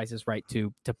 if the price is right,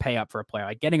 to pay up for a player.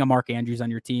 Like getting a Mark Andrews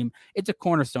on your team, it's a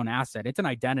cornerstone asset. It's an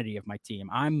identity of my team.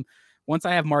 Once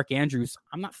I have Mark Andrews,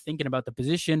 I'm not thinking about the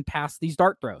position past these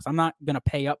dart throws. I'm not going to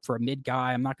pay up for a mid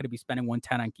guy. I'm not going to be spending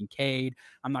 110 on Kincaid.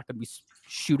 I'm not going to be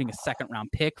shooting a second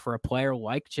round pick for a player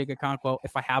like Chigakonkwo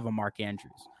if I have a Mark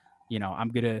Andrews.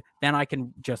 Then I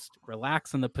can just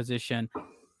relax in the position.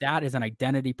 That is an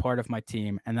identity part of my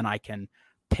team. And then I can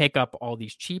pick up all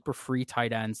these cheap or free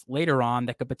tight ends later on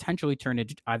that could potentially turn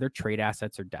into either trade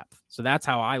assets or depth. So that's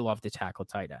how I love to tackle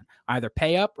tight end. Either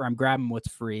pay up or I'm grabbing what's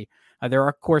free. There are,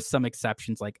 of course, some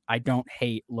exceptions. Like I don't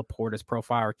hate Laporta's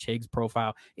profile or Chig's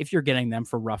profile if you're getting them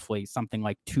for roughly something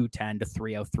like 210 to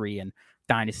 303 in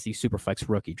Dynasty Superflex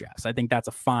rookie drafts. I think that's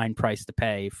a fine price to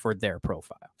pay for their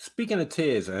profile. Speaking of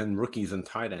tiers and rookies and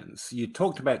tight ends, you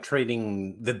talked about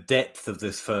trading the depth of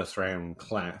this first round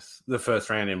class, the first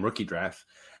round in rookie drafts,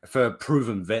 for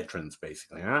proven veterans,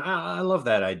 basically. I love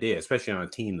that idea, especially on a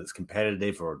team that's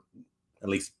competitive or at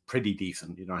least pretty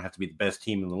decent. You don't have to be the best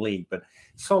team in the league, but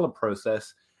solid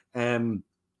process.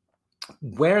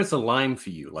 Where's the line for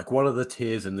you? Like, what are the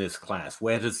tiers in this class?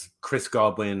 Where does Chris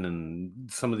Godwin and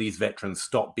some of these veterans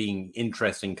stop being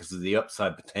interesting because of the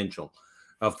upside potential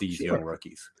of these young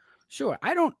rookies? Sure.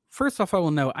 First off, I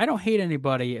will note, I don't hate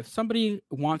anybody. If somebody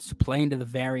wants to play into the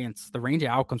variance, the range of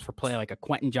outcomes for play, like a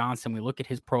Quentin Johnson, we look at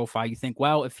his profile, you think,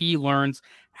 well, if he learns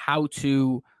how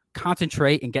to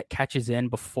concentrate and get catches in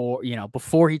before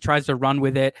he tries to run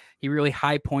with it, he really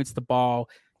high points the ball.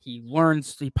 He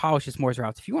polishes more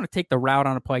routes. If you want to take the route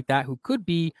on a play like that, who could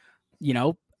be,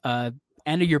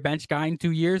 end of your bench guy in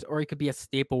 2 years, or he could be a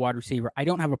staple wide receiver, I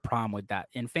don't have a problem with that.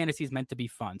 And fantasy is meant to be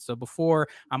fun. So before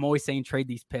I'm always saying trade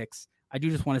these picks, I do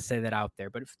just want to say that out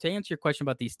there. But to answer your question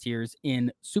about these tiers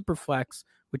in Superflex,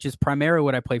 which is primarily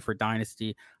what I play for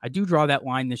Dynasty, I do draw that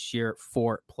line this year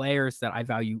for players that I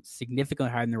value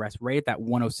significantly higher than the rest, right at that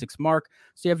 106 mark.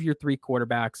 So you have your three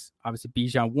quarterbacks, obviously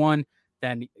Bijan 1,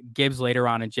 then Gibbs later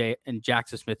on, and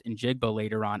Jackson Smith and Jigba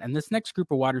later on. And this next group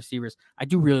of wide receivers, I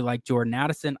do really like Jordan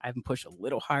Addison. I haven't pushed a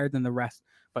little higher than the rest,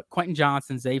 but Quentin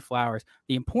Johnson, Zay Flowers,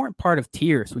 the important part of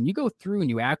tiers, when you go through and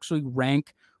you actually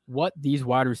rank what these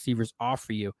wide receivers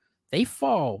offer you, they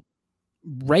fall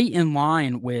right in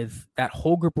line with that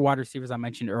whole group of wide receivers I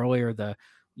mentioned earlier,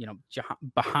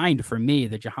 behind for me,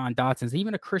 the Jahan Dotsons,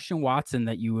 even a Christian Watson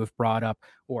that you have brought up,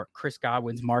 or Chris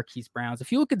Godwin's, Marquise Browns.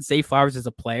 If you look at Zay Flowers as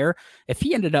a player, if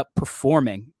he ended up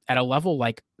performing at a level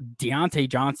like Deontay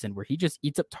Johnson, where he just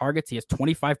eats up targets, he has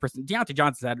 25%. Deontay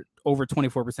Johnson's had over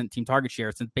 24% team target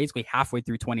share since basically halfway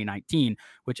through 2019,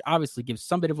 which obviously gives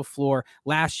some bit of a floor.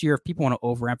 Last year, if people want to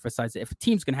overemphasize it, if a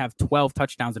team's going to have 12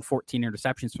 touchdowns and 14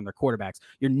 interceptions from their quarterbacks,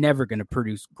 you're never going to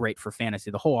produce great for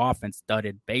fantasy. The whole offense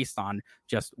studded based on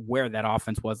just where that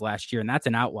offense was last year, and that's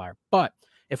an outlier. But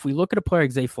if we look at a player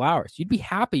like Zay Flowers, you'd be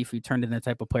happy if he turned into the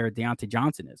type of player Deontay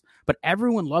Johnson is. But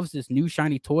everyone loves this new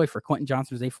shiny toy for Quentin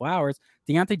Johnson or Zay Flowers.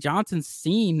 Deontay Johnson's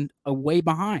seen a way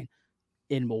behind.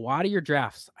 In a lot of your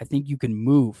drafts, I think you can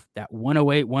move that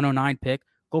 108, 109 pick,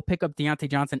 go pick up Deontay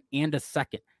Johnson and a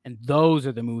second. And those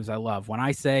are the moves I love. When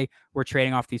I say we're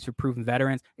trading off these for proven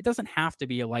veterans, it doesn't have to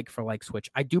be a like-for-like switch.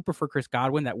 I do prefer Chris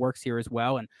Godwin. That works here as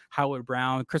well. And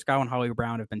Chris Godwin and Hollywood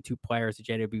Brown have been two players that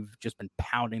JW's just been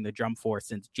pounding the drum for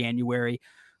since January.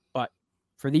 But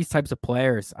for these types of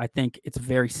players, I think it's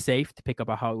very safe to pick up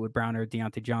a Hollywood Brown or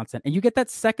Deontay Johnson. And you get that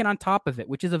second on top of it,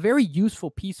 which is a very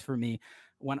useful piece for me.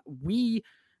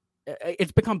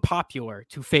 It's become popular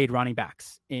to fade running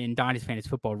backs in Dynasty Fantasy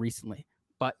Football recently.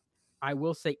 But I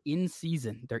will say in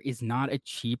season, there is not a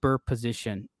cheaper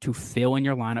position to fill in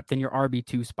your lineup than your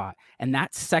RB2 spot. And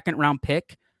that second round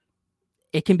pick,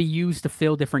 it can be used to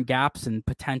fill different gaps, and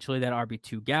potentially that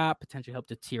RB2 gap, potentially help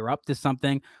to tier up to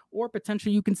something, or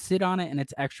potentially you can sit on it and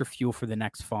it's extra fuel for the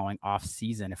next following off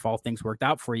season. If all things worked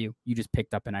out for you, you just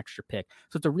picked up an extra pick.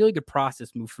 So it's a really good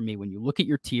process move for me when you look at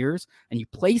your tiers and you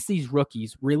place these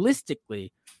rookies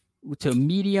realistically to a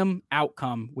medium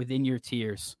outcome within your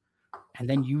tiers. And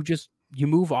then you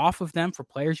move off of them for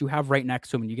players you have right next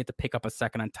to them, and you get to pick up a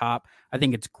second on top. I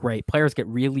think it's great. Players get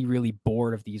really, really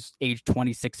bored of these age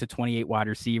 26 to 28 wide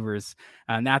receivers.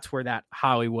 And that's where that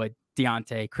Hollywood,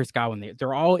 Deontay, Chris Godwin,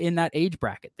 they're all in that age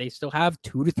bracket. They still have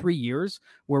 2 to 3 years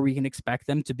where we can expect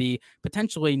them to be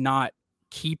potentially not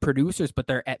key producers, but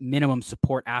they're at minimum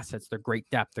support assets. They're great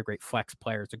depth. They're great flex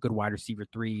players. They're good wide receiver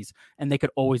threes, and they could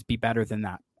always be better than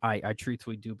that. I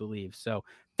truthfully do believe. So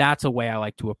that's a way I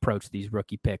like to approach these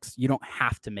rookie picks. You don't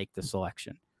have to make the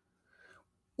selection.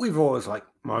 we've always liked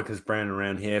Marcus Brown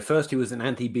around here. First, he was an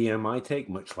anti-BMI take,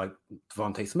 much like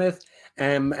Devontae Smith,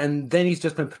 and then he's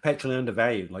just been perpetually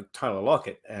undervalued, like Tyler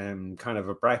Lockett, kind of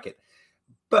a bracket.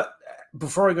 But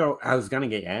before I go, I was going to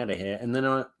get you out of here, and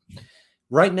then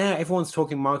right now, everyone's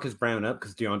talking Marcus Brown up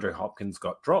because DeAndre Hopkins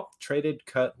got dropped, traded,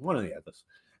 cut, one of the others.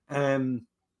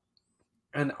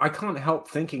 And I can't help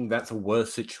thinking that's a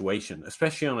worse situation,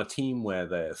 especially on a team where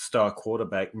the star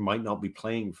quarterback might not be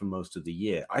playing for most of the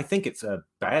year. I think it's a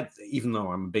bad, even though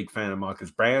I'm a big fan of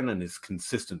Marcus Brown and his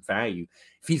consistent value.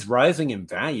 If he's rising in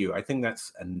value, I think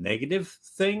that's a negative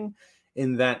thing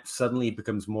in that suddenly it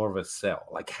becomes more of a sell.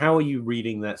 Like, how are you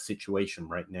reading that situation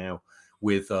right now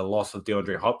with the loss of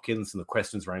DeAndre Hopkins and the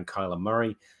questions around Kyler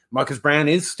Murray? Marcus Brown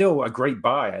is still a great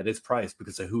buy at his price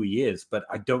because of who he is, but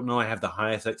I don't know I have the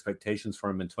highest expectations for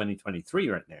him in 2023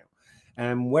 right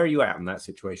now. Where are you at in that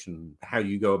situation? How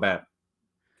you go about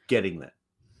getting that?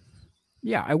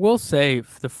 Yeah, I will say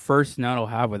the first note I'll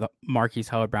have with Marquise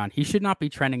Howard-Brown, he should not be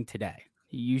trending today.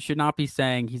 You should not be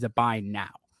saying he's a buy now.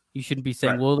 You shouldn't be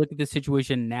saying, well, look at this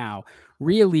situation now.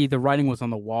 Really, the writing was on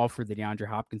the wall for the DeAndre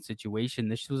Hopkins situation.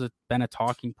 This was been a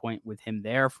talking point with him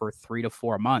there for 3 to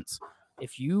 4 months.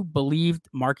 If you believed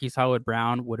Marquise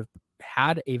Howard-Brown would have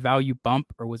had a value bump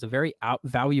or was a very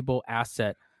valuable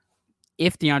asset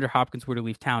if DeAndre Hopkins were to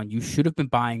leave town, you should have been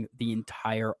buying the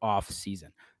entire off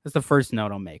season. That's the first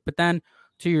note I'll make. But then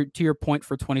to your point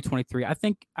for 2023, I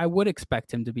think I would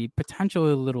expect him to be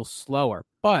potentially a little slower,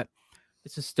 but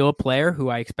this is still a player who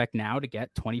I expect now to get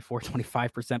 24,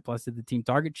 25% plus of the team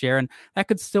target share. And that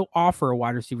could still offer a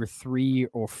wide receiver 3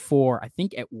 or 4, I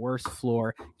think at worst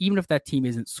floor, even if that team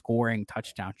isn't scoring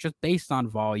touchdowns, just based on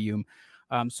volume.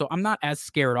 So I'm not as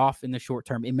scared off in the short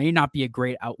term. It may not be a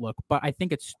great outlook, but I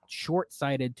think it's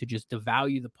short-sighted to just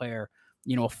devalue the player,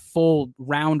 a full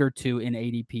round or two in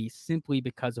ADP simply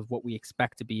because of what we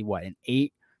expect to be, an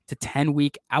 8 to 10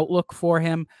 week outlook for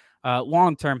him.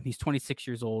 Long term, he's 26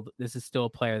 years old. This is still a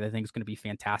player that I think is going to be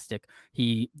fantastic.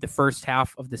 The first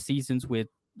half of the seasons with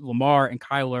Lamar and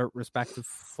Schuyler,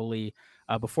 respectively,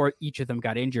 before each of them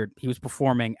got injured, he was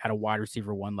performing at a wide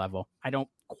receiver 1 level. I don't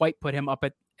quite put him up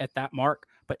at that mark,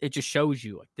 but it just shows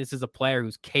you this is a player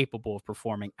who's capable of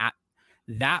performing at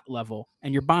that level,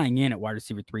 and you're buying in at wide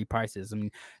receiver 3 prices. I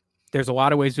mean, there's a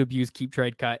lot of ways to abuse keep,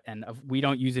 trade, cut, and we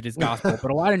don't use it as gospel, but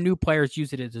a lot of new players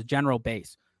use it as a general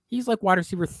base. He's like wide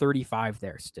receiver 35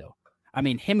 there still. I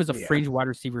mean, him as a fringe wide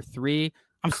receiver 3,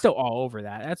 I'm still all over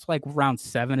that. That's like round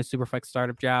 7 of Superflex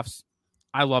startup drafts.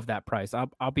 I love that price.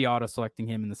 I'll be auto-selecting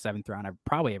him in the 7th round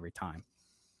probably every time.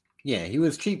 Yeah, he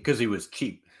was cheap because he was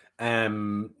cheap.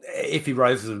 If he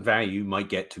rises in value, you might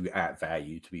get to at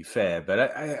value, to be fair.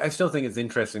 But I still think it's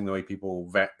interesting the way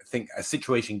people think a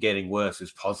situation getting worse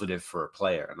is positive for a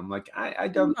player. And I'm like, I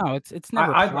don't know. It's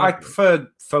never. I prefer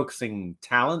focusing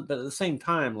talent, but at the same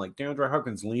time, like DeAndre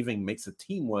Hopkins leaving makes the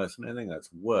team worse, and I think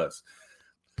that's worse.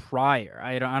 Prior,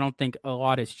 I don't think a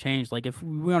lot has changed. Like if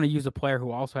we want to use a player who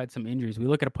also had some injuries, we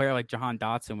look at a player like Jahan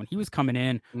Dotson when he was coming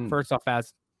in first off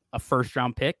as a first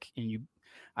round pick, and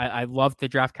I loved the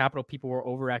draft capital. People were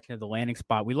overreacting at the landing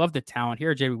spot. We love the talent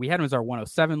here, JB. We had him as our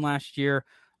 107 last year,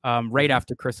 right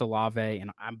after Chris Olave, and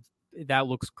that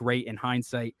looks great in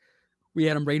hindsight. We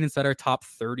had him right inside our top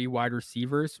 30 wide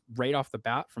receivers right off the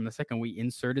bat from the second we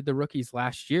inserted the rookies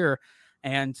last year,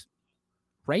 and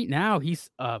right now he's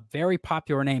a very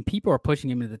popular name. People are pushing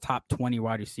him into the top 20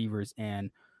 wide receivers,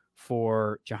 and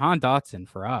for Jahan Dotson,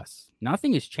 for us,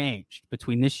 nothing has changed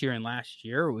between this year and last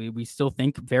year. We still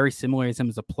think very similar as him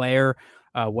as a player,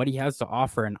 what he has to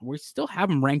offer, and we still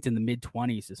have him ranked in the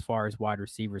mid-20s as far as wide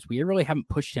receivers. We really haven't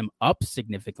pushed him up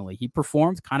significantly. He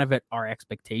performed kind of at our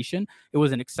expectation. It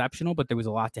wasn't exceptional, but there was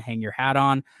a lot to hang your hat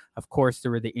on. Of course,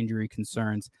 there were the injury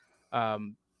concerns.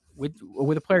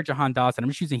 With a player, Jahan Dotson, I'm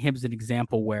just using him as an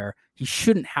example where he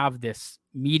shouldn't have this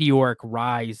meteoric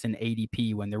rise in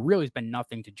ADP when there really has been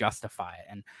nothing to justify it.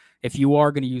 And if you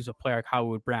are going to use a player like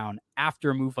Howard-Brown after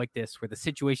a move like this, where the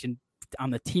situation on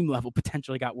the team level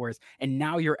potentially got worse, and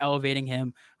now you're elevating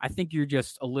him, I think you're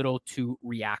just a little too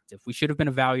reactive. We should have been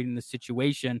evaluating the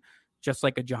situation just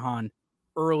like a Jahan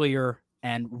earlier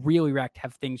and really react.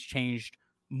 Have things changed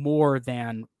more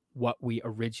than what we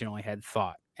originally had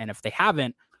thought? And if they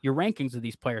haven't, your rankings of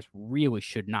these players really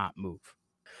should not move.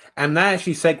 And that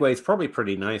actually segues probably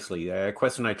pretty nicely. A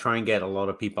question I try and get a lot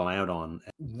of people out on.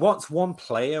 What's one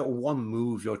player or one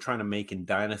move you're trying to make in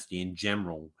Dynasty in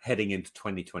general heading into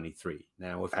 2023?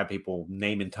 Now, we've had people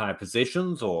name entire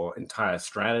positions or entire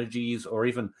strategies, or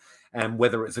even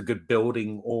whether it's a good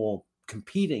building or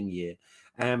competing year.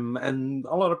 And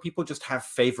a lot of people just have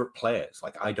favorite players.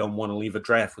 Like, I don't want to leave a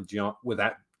draft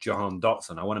without Jahan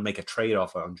Dotson. I want to make a trade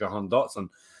offer on Jahan Dotson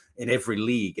in every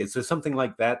league. Is there something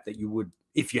like that you would,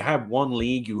 if you have one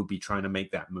league, you would be trying to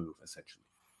make that move, essentially?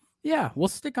 Yeah, we'll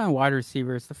stick on wide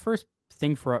receivers. The first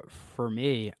thing for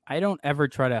me, I don't ever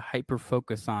try to hyper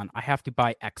focus on I have to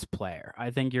buy X player.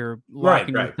 I think you're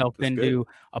locking yourself into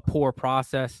a poor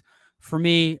process. For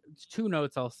me, 2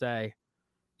 notes I'll say.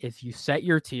 If you set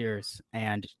your tiers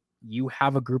and you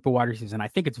have a group of wide receivers, and I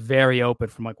think it's very open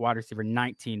from like wide receiver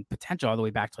 19 potential all the way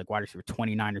back to like wide receiver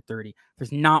 29 or 30.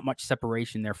 There's not much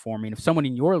separation there for me. And if someone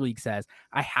in your league says,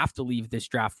 I have to leave this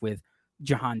draft with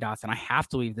Jahan Dotson, I have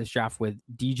to leave this draft with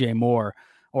DJ Moore,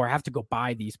 or I have to go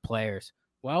buy these players.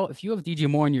 Well, if you have DJ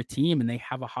Moore on your team and they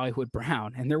have a Hollywood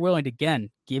Brown and they're willing to,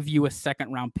 again, give you a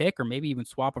second round pick or maybe even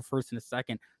swap a first and a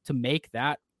second to make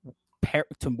that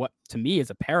to what to me is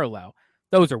a parallel,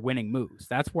 those are winning moves.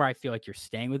 That's where I feel like you're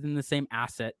staying within the same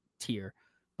asset tier,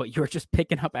 but you're just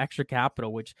picking up extra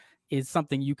capital, which is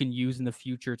something you can use in the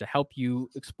future to help you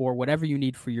explore whatever you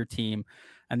need for your team.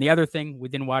 And the other thing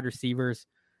within wide receivers,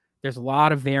 there's a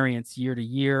lot of variance year to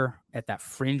year at that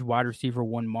fringe wide receiver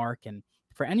 1 mark. And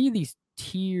for any of these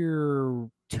tier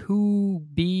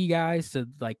 2B guys to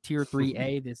like tier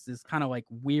 3A, this is kind of like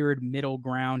weird middle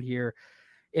ground here.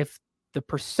 If the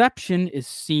perception is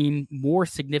seen more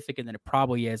significant than it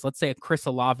probably is, let's say a Chris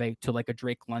Olave to like a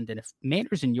Drake London, if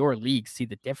managers in your league see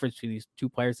the difference between these 2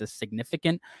 players as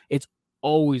significant, it's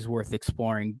always worth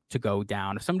exploring to go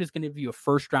down. If somebody's going to give you a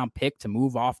first round pick to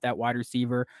move off that wide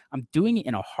receiver, I'm doing it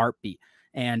in a heartbeat.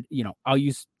 And, I'll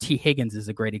use T. Higgins as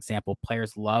a great example.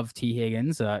 Players love T.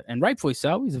 Higgins, and rightfully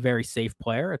so. He's a very safe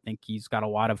player. I think he's got a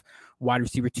lot of wide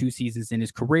receiver 2 seasons in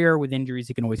his career. With injuries,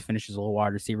 he can always finish as a little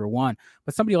wide receiver 1.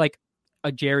 But somebody like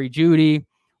a Jerry Jeudy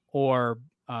or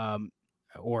a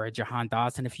Jahan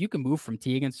Dotson, if you can move from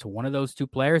T. Higgins to one of those 2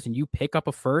 players and you pick up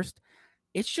a first,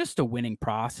 it's just a winning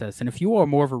process. And if you are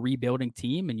more of a rebuilding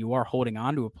team and you are holding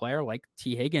on to a player like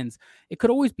T. Higgins, it could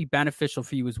always be beneficial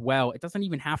for you as well. It doesn't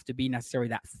even have to be necessarily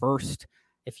that first.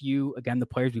 If you, again, the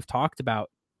players we've talked about,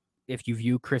 if you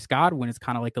view Chris Godwin as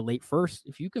kind of like a late first,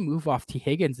 if you can move off T.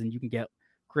 Higgins and you can get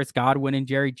Chris Godwin and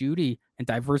Jerry Jeudy and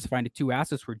diversify into 2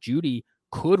 assets where Jeudy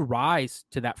could rise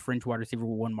to that fringe wide receiver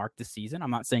 1 mark this season.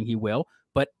 I'm not saying he will,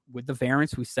 but with the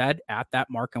variance we said at that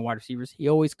mark in wide receivers, he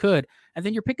always could. And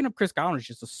then you're picking up Chris Godwin as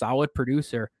just a solid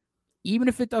producer, even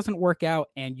if it doesn't work out.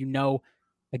 And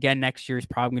again, next year is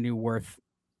probably going to be worth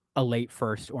a late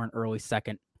first or an early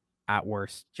second at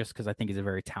worst, just because I think he's a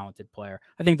very talented player.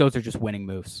 I think those are just winning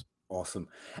moves. Awesome.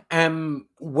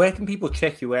 Where can people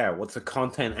check you out? What's the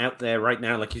content out there right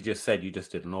now? Like you just said, you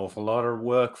just did an awful lot of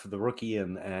work for the rookie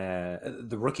and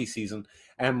the rookie season.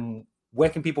 Where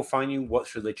can people find you? What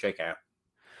should they check out?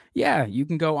 Yeah, you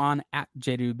can go on at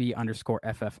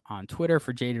JWB_FF on Twitter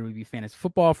for JWB Fantasy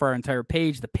Football for our entire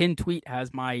page. The pinned tweet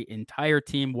has my entire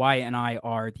team. Wyatt and I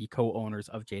are the co-owners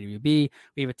of JWB.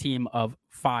 We have a team of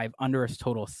 5 under us,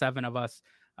 total 7 of us.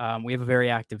 We have a very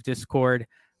active Discord.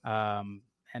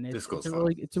 And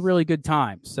it's a really good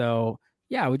time. So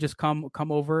yeah, we just come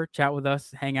over, chat with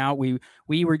us, hang out. We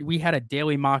had a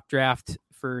daily mock draft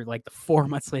for like the 4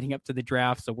 months leading up to the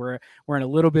draft. So we're in a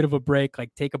little bit of a break,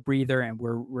 like take a breather, and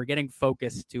we're getting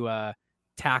focused to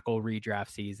tackle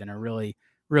redraft season and really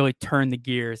turn the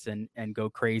gears and go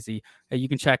crazy. You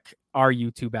can check our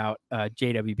YouTube out,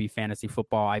 JWB Fantasy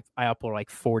Football. I upload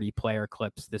like 40 player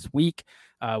clips this week.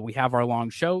 We have our long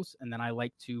shows, and then I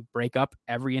like to break up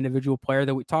every individual player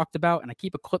that we talked about, and I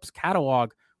keep a clips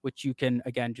catalog, which you can,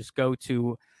 again, just go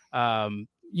to,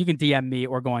 you can DM me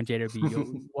or go on JWB.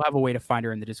 We'll have a way to find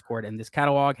her in the Discord, and this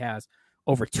catalog has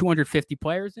over 250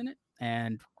 players in it,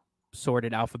 and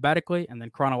sorted alphabetically and then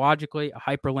chronologically, a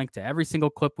hyperlink to every single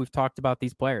clip we've talked about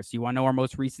these players. So you want to know our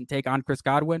most recent take on Chris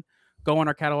Godwin? Go on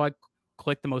our catalog,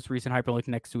 click the most recent hyperlink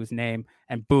next to his name,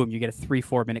 and boom, you get a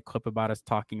 3-4 minute clip about us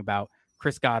talking about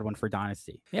Chris Godwin for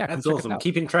Dynasty. Yeah, that's awesome.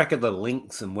 Keeping track of the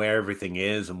links and where everything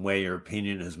is and where your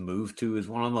opinion has moved to is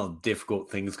one of the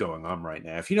difficult things going on right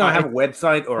now. If you don't have a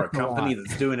website or a company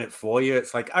that's doing it for you,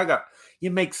 it's like you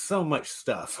make so much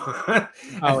stuff.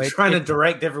 Trying to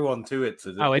direct everyone to it.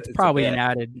 It's probably an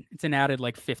added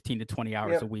like 15 to 20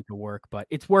 hours a week of work, but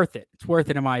it's worth it. It's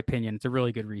worth it in my opinion. It's a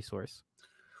really good resource.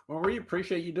 Well, we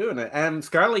appreciate you doing it.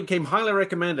 Schuyler came highly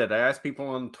recommended. I asked people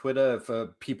on Twitter for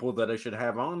people that I should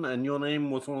have on, and your name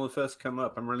was one of the first to come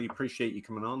up. I really appreciate you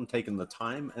coming on and taking the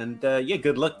time. And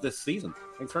good luck this season.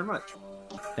 Thanks very much.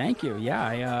 Thank you.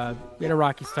 Yeah, we had a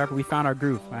rocky start, but we found our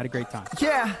groove. I had a great time.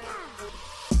 Yeah.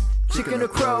 Chicken or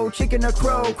crow,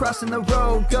 crossing the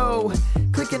road, go.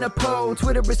 Clicking a pole,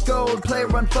 Twitter is gold, player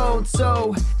unfold.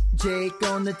 So, Jake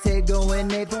on the table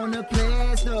and Abe on the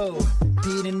place, no.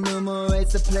 Pete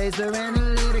enumerates the plays are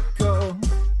analytical.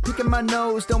 Picking my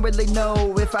nose, don't really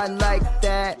know if I like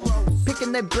that.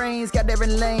 Picking their brains, got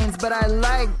different lanes, but I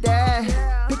like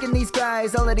that. Picking these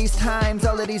guys, all of these times,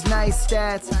 all of these nice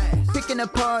stats. Picking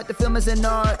apart, the film is an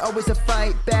art, always a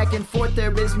fight back and forth.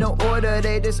 There is no order,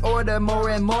 they disorder more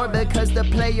and more because the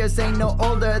players ain't no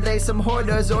older. They some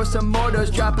hoarders or some mortars,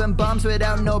 dropping bombs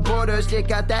without no borders. You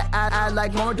got that I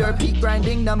like mortar, peak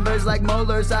grinding numbers like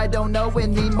molars. I don't know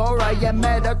anymore, I am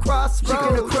at a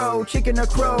crossroads. Chicken or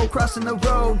crow, crossing the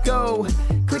road, go.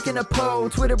 Clicking a poll,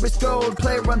 Twitter is gold,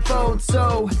 player unfolds.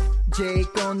 So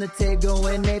Jake on the table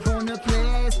and Nate on the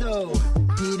plays though.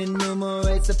 Pete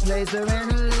enumerates the plays, they're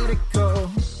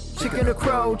analytical.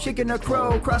 Chicken or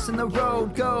crow, crossing the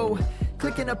road, go.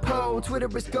 Clicking a poll, Twitter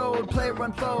is gold, player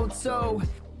unfolds. So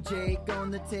Jake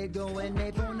on the table and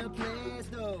Nate on the plays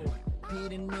though.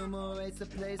 Pete enumerates the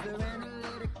plays, they're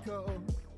analytical.